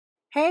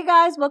Hey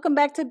guys, welcome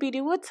back to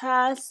Beauty with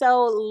Ty.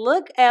 So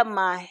look at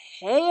my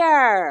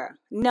hair.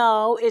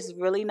 No, it's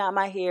really not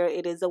my hair.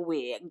 It is a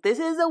wig. This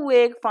is a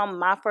wig from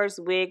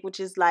Myfirstwig,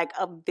 which is like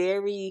a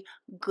very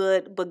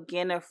good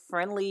beginner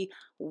friendly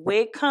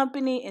wig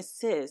company. And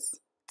sis,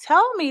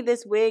 tell me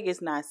this wig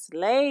is not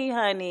slay,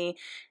 honey.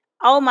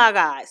 Oh my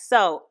God.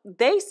 So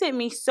they sent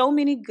me so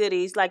many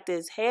goodies like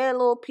this hair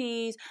little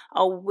piece,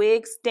 a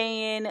wig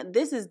stand.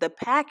 This is the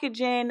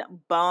packaging.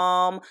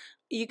 Bomb.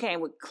 You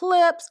came with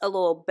clips, a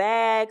little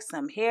bag,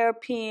 some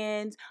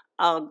hairpins,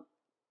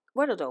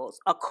 what are those?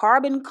 A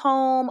carbon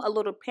comb, a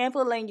little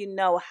pamphlet letting you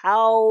know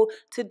how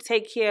to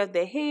take care of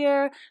the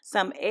hair,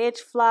 some edge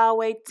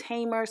flyaway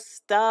tamer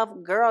stuff,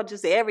 girl,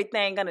 just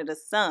everything under the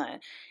sun,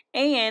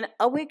 and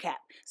a wig cap.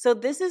 So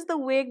this is the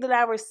wig that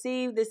I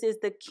received. This is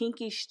the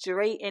Kinky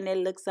straight, and it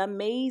looks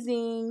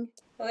amazing.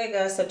 Okay,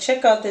 guys, so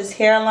check out this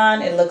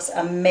hairline. It looks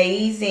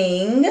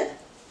amazing.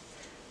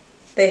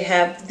 They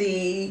have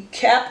the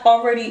cap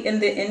already in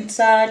the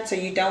inside, so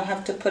you don't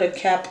have to put a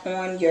cap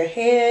on your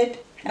head.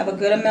 Have a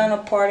good amount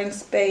of parting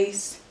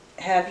space.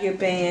 Have your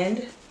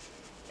band,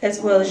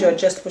 as well as your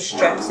adjustable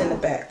straps in the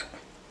back.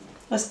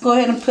 Let's go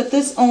ahead and put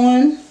this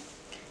on.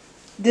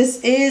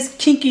 This is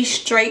Kinky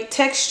straight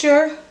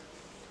texture.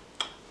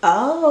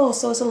 Oh,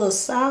 so it's a little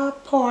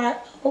side part.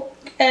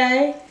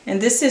 Okay. And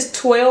this is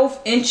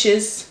 12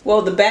 inches.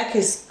 Well, the back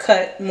is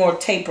cut more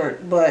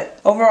tapered, but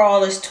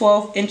overall it's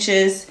 12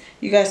 inches.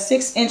 You got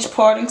 6-inch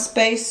parting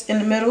space in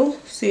the middle.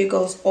 See, it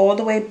goes all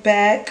the way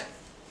back.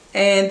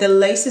 And the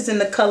lace is in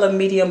the color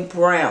medium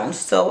brown.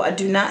 So I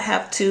do not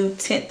have to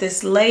tint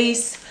this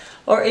lace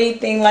or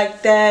anything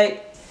like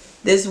that.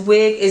 This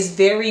wig is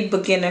very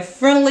beginner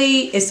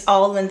friendly. It's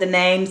all in the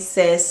name,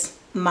 says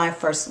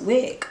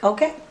Myfirstwig.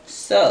 Okay.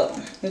 So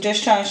I'm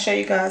just trying to show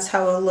you guys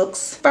how it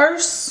looks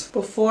first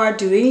before I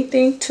do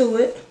anything to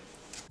it.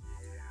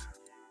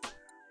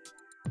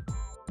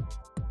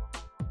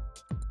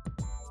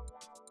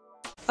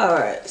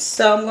 Alright,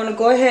 so I'm going to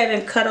go ahead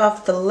and cut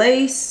off the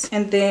lace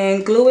and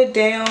then glue it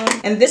down.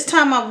 And this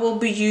time I will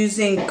be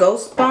using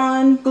Ghost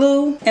Bond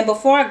glue. And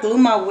before I glue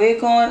my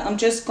wig on, I'm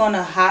just going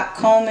to hot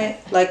comb it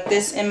like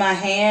this in my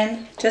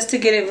hand just to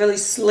get it really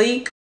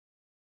sleek.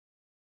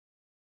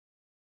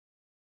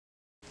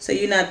 So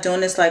you're not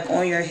doing this like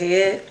on your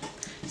head.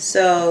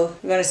 So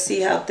we're going to see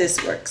how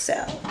this works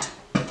out.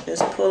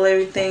 Just pull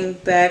everything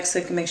back so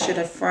you can make sure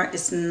the front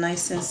is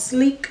nice and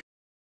sleek.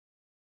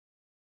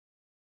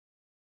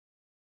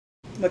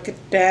 Look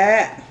at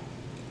that.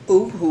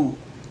 Ooh.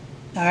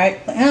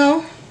 Alright,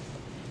 now,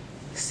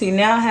 see,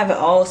 now I have it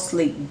all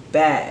sleek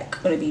back.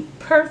 It's going to be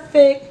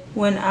perfect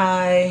when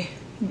I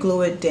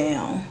glue it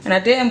down. And I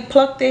didn't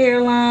pluck the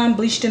hairline,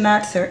 bleach the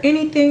knots, or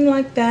anything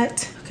like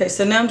that. Okay,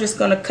 so now I'm just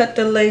going to cut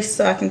the lace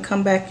so I can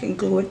come back and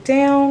glue it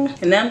down.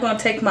 And now I'm going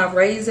to take my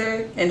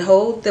razor and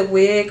hold the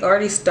wig. I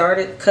already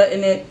started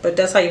cutting it, but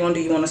that's how you want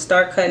to do. You want to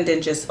start cutting,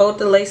 then just hold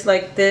the lace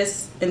like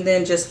this, and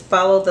then just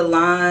follow the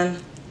line.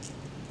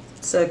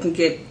 So it can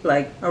get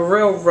like a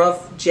real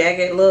rough,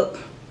 jagged look.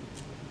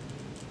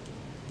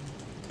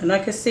 And I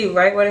can see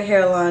right where the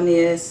hairline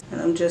is.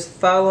 And I'm just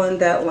following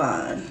that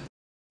line.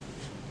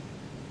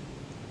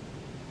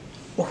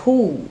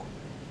 Ooh.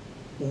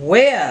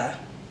 Where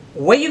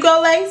you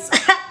go, lace?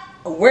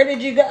 Where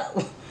did you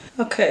go?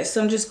 Okay,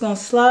 so I'm just going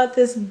to slide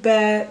this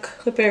back,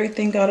 clip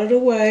everything out of the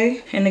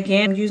way. And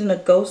again, I'm using a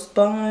Ghost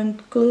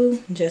Bond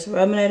glue. Just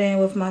rubbing it in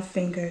with my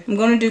finger. I'm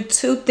going to do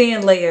 2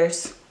 thin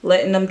layers,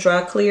 letting them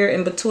dry clear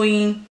in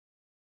between.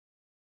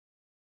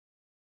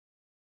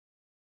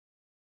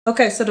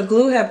 Okay, so the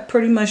glue have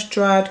pretty much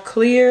dried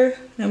clear.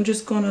 I'm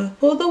just going to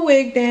pull the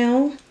wig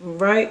down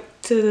right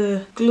to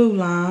the glue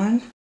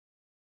line.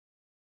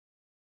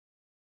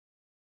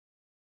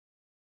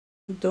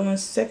 I'm doing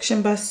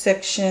section by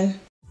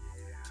section.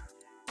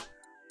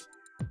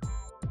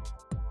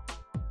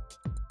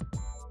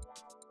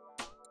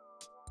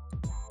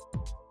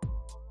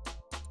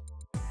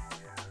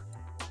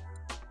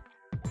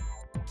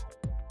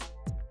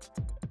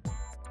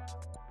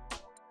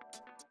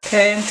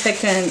 Okay, I'm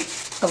taking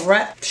a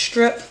wrap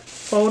strip,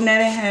 folding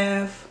that in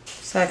half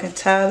so I can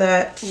tie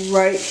that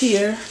right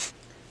here.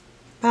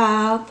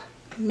 5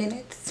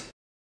 minutes.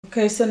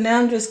 Okay, so now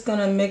I'm just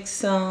gonna mix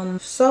some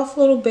soft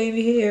little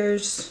baby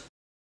hairs.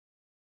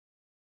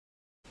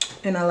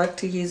 And I like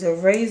to use a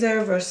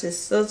razor versus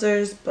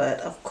scissors, but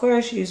of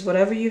course use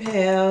whatever you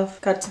have.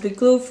 Got to be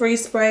glue-free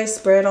spray,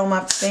 spray it on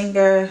my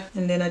finger,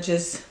 and then I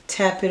just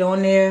tap it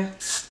on there.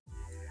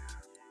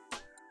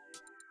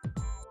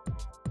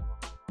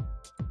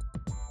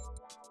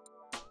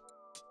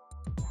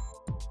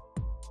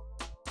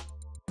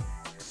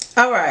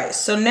 Alright,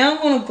 so now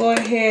I'm going to go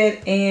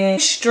ahead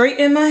and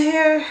straighten my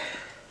hair.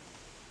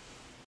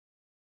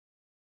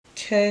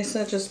 Okay,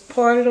 so I just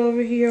part it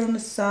over here on the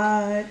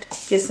side.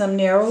 Get some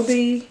narrow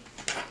B.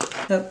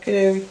 Help get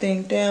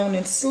everything down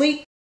and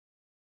sleek.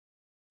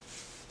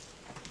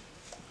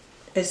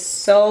 It's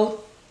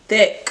so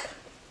thick.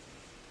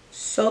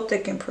 So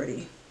thick and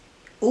pretty.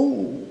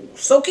 Ooh,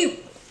 so cute.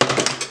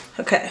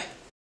 Okay.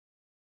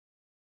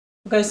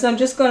 Okay, so I'm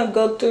just gonna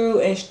go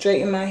through and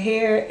straighten my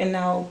hair and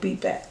I'll be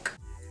back.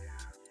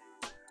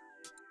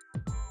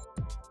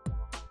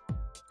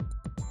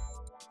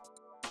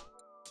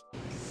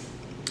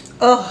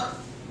 Oh,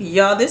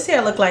 y'all, this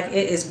hair look like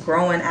it is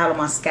growing out of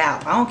my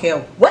scalp. I don't care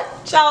what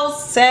y'all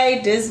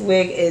say, this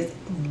wig is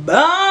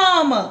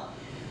bomb.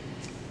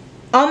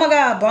 Oh my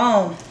god,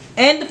 bomb.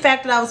 And the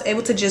fact that I was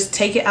able to just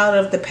take it out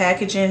of the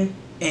packaging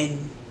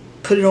and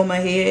put it on my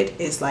head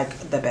is like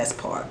the best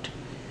part.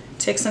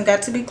 Texan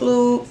got to be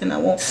glued, and I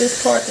want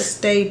this part to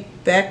stay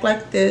back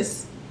like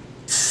this.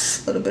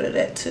 A little bit of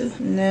that too.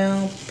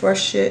 Now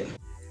brush it.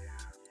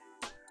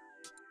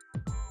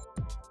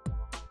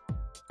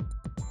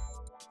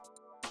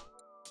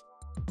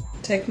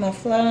 Take my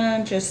flat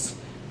iron, just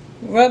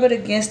rub it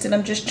against it.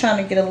 I'm just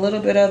trying to get a little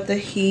bit of the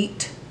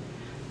heat.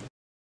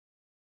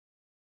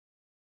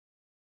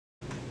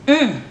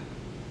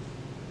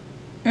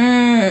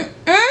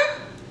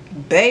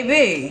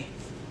 Baby,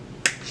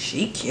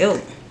 she killed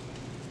it.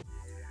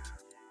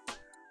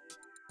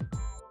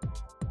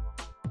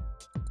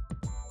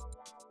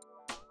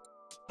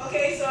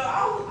 Okay, so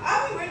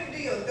I'll be ready to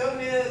do your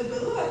thumbnails,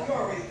 but look like you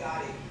already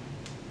got it.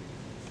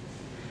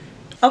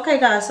 Okay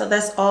guys, so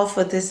that's all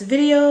for this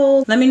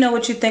video. Let me know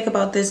what you think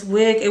about this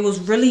wig. It was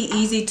really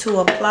easy to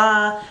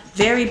apply,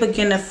 very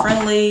beginner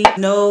friendly,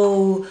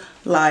 no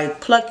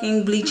like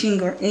plucking,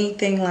 bleaching or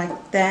anything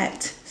like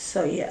that.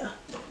 So yeah,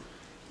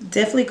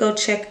 definitely go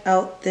check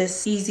out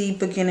this easy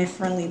beginner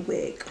friendly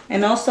wig.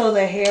 And also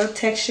the hair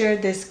texture,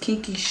 this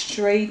Kinky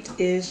straight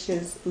is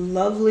just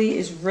lovely.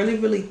 It's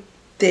really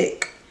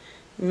thick,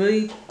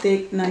 really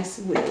thick, nice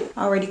wig.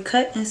 Already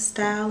cut and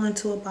styled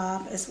into a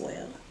bob as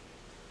well.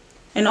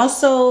 And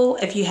also,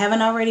 if you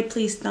haven't already,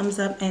 please thumbs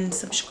up and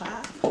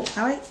subscribe. All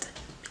right.